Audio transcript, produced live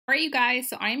All right, you guys,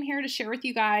 so I'm here to share with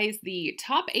you guys the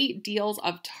top 8 deals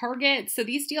of Target. So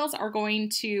these deals are going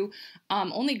to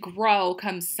only grow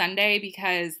come Sunday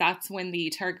because that's when the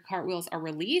Target cartwheels are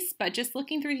released. But just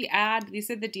looking through the ad, these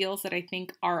are the deals that I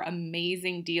think are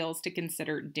amazing deals to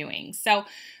consider doing. So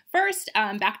first,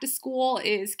 back to school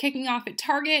is kicking off at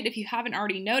Target. If you haven't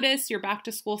already noticed, your back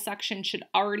to school section should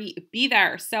already be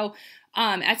there. So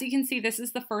as you can see, this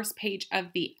is the first page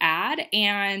of the ad,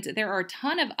 and there are a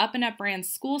ton of Up and Up brand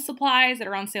school supplies that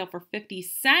are on sale for 50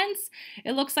 cents.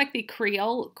 It looks like the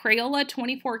Crayola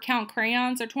 24 count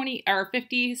crayons are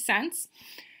 50 cents.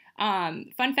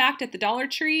 Fun fact, at the Dollar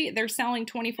Tree, they're selling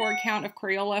 24 count of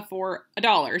Crayola for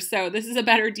 $1. So this is a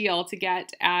better deal to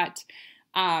get at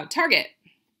Target.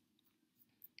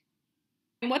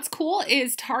 And what's cool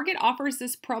is Target offers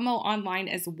this promo online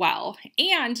as well.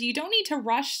 And you don't need to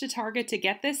rush to Target to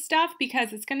get this stuff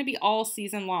because it's going to be all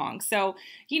season long. So,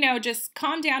 just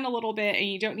calm down a little bit,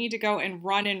 and you don't need to go and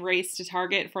run and race to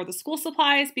Target for the school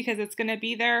supplies because it's going to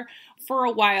be there for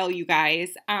a while, you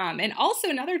guys. And also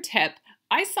another tip,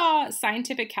 I saw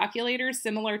scientific calculators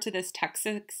similar to this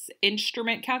Texas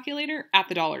Instrument calculator at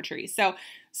the Dollar Tree. So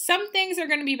some things are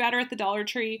going to be better at the Dollar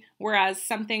Tree, whereas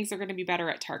some things are going to be better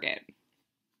at Target.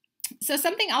 So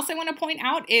something else I want to point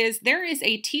out is there is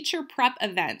a teacher prep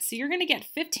event. So you're going to get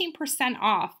 15%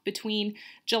 off between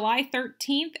July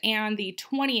 13th and the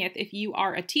 20th if you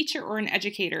are a teacher or an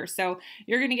educator. So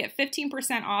you're going to get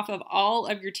 15% off of all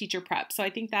of your teacher prep. So I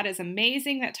think that is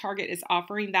amazing that Target is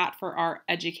offering that for our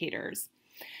educators.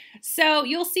 So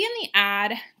you'll see in the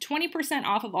ad 20%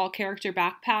 off of all character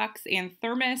backpacks and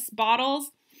thermos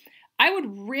bottles. I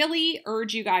would really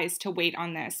urge you guys to wait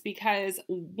on this because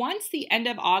once the end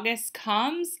of August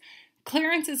comes,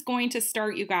 clearance is going to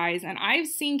start, you guys, and I've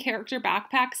seen character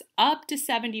backpacks up to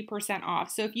 70% off.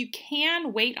 So if you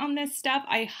can wait on this stuff,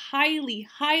 I highly,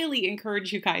 highly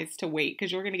encourage you guys to wait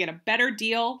because you're going to get a better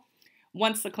deal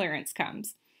once the clearance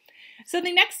comes. So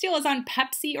the next deal is on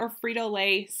Pepsi or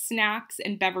Frito-Lay snacks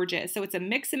and beverages. So it's a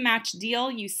mix and match deal.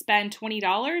 You spend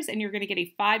 $20 and you're going to get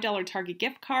a $5 Target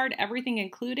gift card. Everything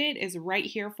included is right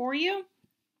here for you.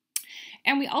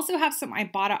 And we also have some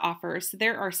Ibotta offers. So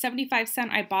there are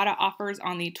 75-cent Ibotta offers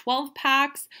on the 12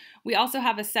 packs. We also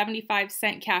have a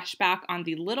 75-cent cash back on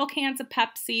the little cans of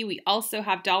Pepsi. We also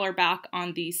have $1 back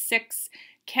on the 6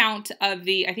 count of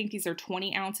the, I think these are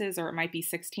 20 ounces or it might be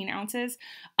 16 ounces.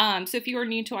 So if you are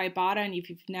new to Ibotta and if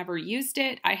you've never used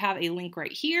it, I have a link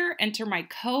right here. Enter my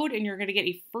code and you're going to get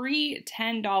a free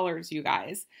 $10, you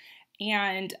guys.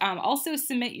 And also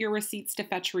submit your receipts to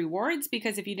Fetch Rewards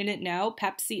because if you didn't know,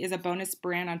 Pepsi is a bonus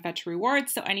brand on Fetch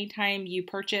Rewards. So anytime you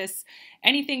purchase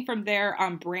anything from their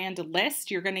brand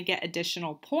list, you're going to get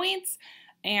additional points.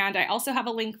 And I also have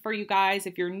a link for you guys.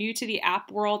 If you're new to the app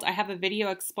world, I have a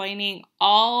video explaining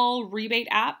all rebate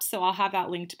apps. So I'll have that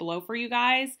linked below for you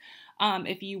guys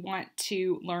if you want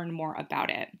to learn more about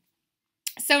it.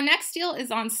 So next deal is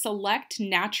on select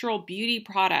natural beauty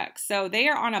products. So they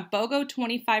are on a BOGO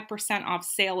 25% off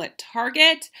sale at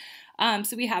Target.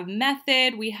 So we have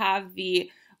Method, we have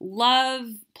the Love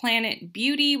Planet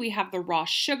Beauty, we have the Raw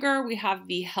Sugar, we have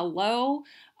the Hello.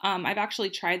 I've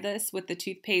actually tried this with the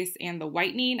toothpaste and the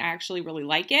whitening. I actually really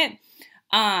like it.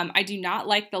 I do not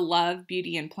like the Love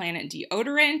Beauty and Planet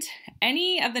deodorant.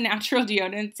 Any of the natural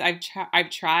deodorants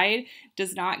I've tried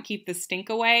does not keep the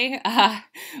stink away.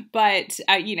 But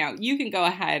you can go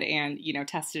ahead and,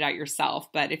 test it out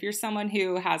yourself. But if you're someone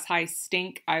who has high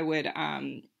stink, I would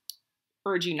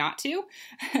urge you not to.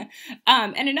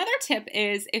 And another tip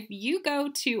is if you go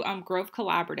to Grove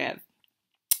Collaborative,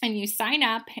 and you sign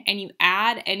up and you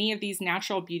add any of these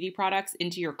natural beauty products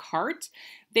into your cart,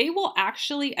 they will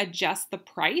actually adjust the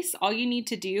price. All you need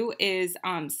to do is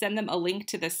send them a link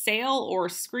to the sale or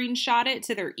screenshot it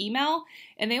to their email,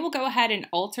 and they will go ahead and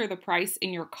alter the price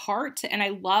in your cart. And I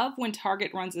love when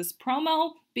Target runs this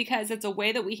promo because it's a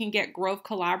way that we can get Grove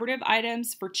Collaborative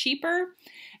items for cheaper.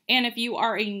 And if you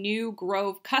are a new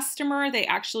Grove customer, they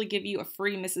actually give you a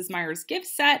free Mrs. Meyer's gift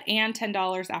set and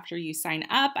 $10 after you sign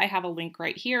up. I have a link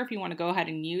right here if you want to go ahead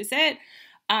and use it.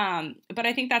 But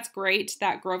I think that's great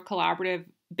that Grove Collaborative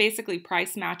basically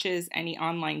price matches any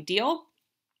online deal.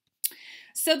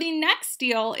 So the next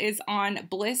deal is on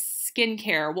Bliss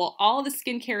Skincare. Well, all the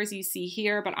skincare you see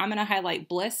here, but I'm going to highlight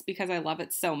Bliss because I love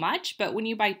it so much. But when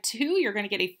you buy 2, you're going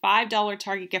to get a $5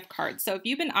 Target gift card. So if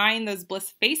you've been eyeing those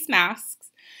Bliss face masks,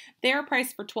 they are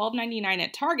priced for $12.99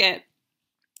 at Target.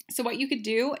 So what you could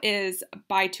do is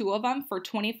buy 2 of them for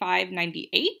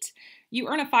 $25.98. You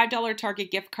earn a $5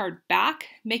 Target gift card back,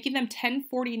 making them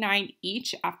 $10.49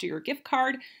 each after your gift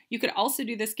card. You could also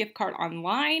do this gift card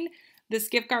online. this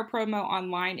gift card promo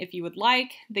online if you would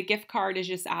like. The gift card is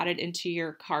just added into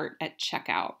your cart at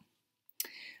checkout.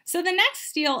 So the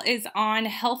next deal is on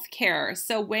healthcare.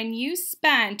 So when you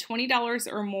spend $20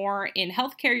 or more in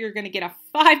healthcare, you're going to get a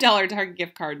 $5 Target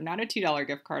gift card, not a $2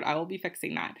 gift card. I will be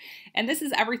fixing that. And this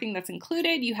is everything that's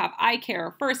included. You have eye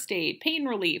care, first aid, pain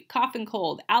relief, cough and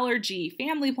cold, allergy,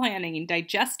 family planning,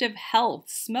 digestive health,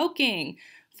 smoking,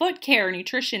 foot care,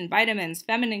 nutrition, vitamins,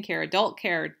 feminine care, adult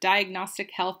care,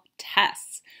 diagnostic health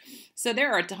tests. So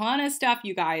there are a ton of stuff,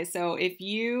 you guys. So if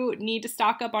you need to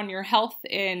stock up on your health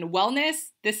and wellness,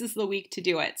 this is the week to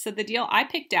do it. So the deal I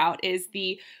picked out is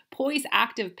the Poise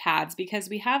Active Pads because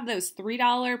we have those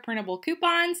 $3 printable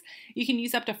coupons. You can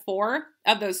use up to 4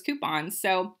 of those coupons.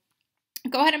 So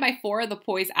go ahead and buy 4 of the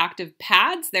Poise Active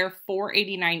Pads. They're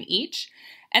 $4.89 each.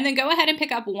 And then go ahead and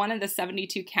pick up 1 of the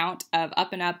 72 count of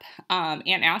Up and Up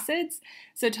antacids.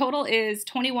 So total is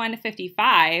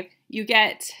 $21.55. You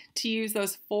get to use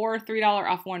those 4 $3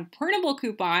 off 1 printable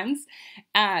coupons.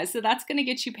 So that's going to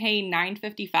get you paying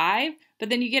 $9.55. But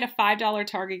then you get a $5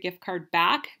 Target gift card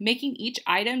back, making each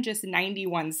item just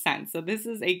 91 cents. So this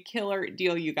is a killer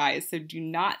deal, you guys. So do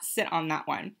not sit on that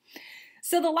one.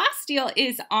 So the last deal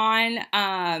is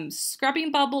on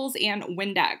scrubbing bubbles and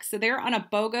Windex. So they're on a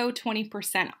BOGO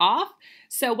 20% off.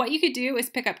 So what you could do is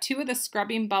pick up 2 of the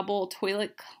scrubbing bubble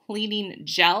toilet cleaning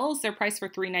gels. They're priced for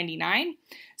 $3.99.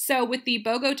 So with the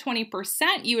BOGO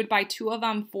 20%, you would buy 2 of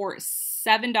them for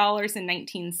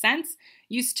 $7.19.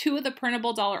 Use 2 of the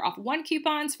printable $1 off 1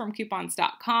 coupons from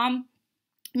coupons.com.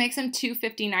 Makes them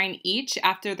 $2.59 each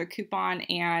after the coupon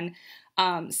and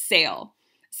sale.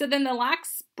 So then the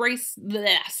last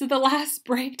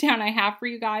breakdown I have for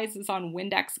you guys is on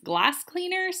Windex glass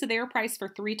cleaner. So they're priced for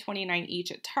 $3.29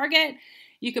 each at Target.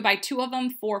 You could buy 2 of them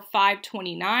for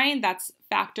 $5.29. That's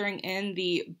factoring in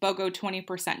the BOGO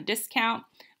 20% discount.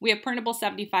 We have printable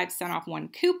 75-cent off 1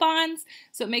 coupons.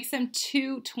 So it makes them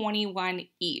 $2.21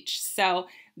 each. So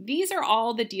these are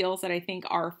all the deals that I think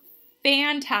are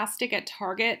fantastic at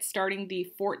Target starting the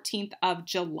 14th of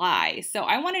July. So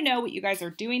I want to know what you guys are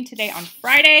doing today on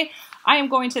Friday. I am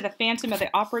going to the Phantom of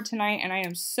the Opera tonight and I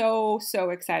am so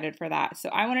excited for that. So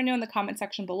I want to know in the comment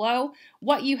section below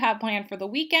what you have planned for the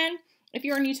weekend. If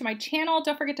you are new to my channel,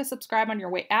 don't forget to subscribe on your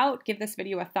way out. Give this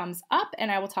video a thumbs up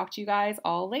and I will talk to you guys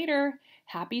all later.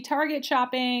 Happy Target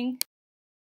shopping!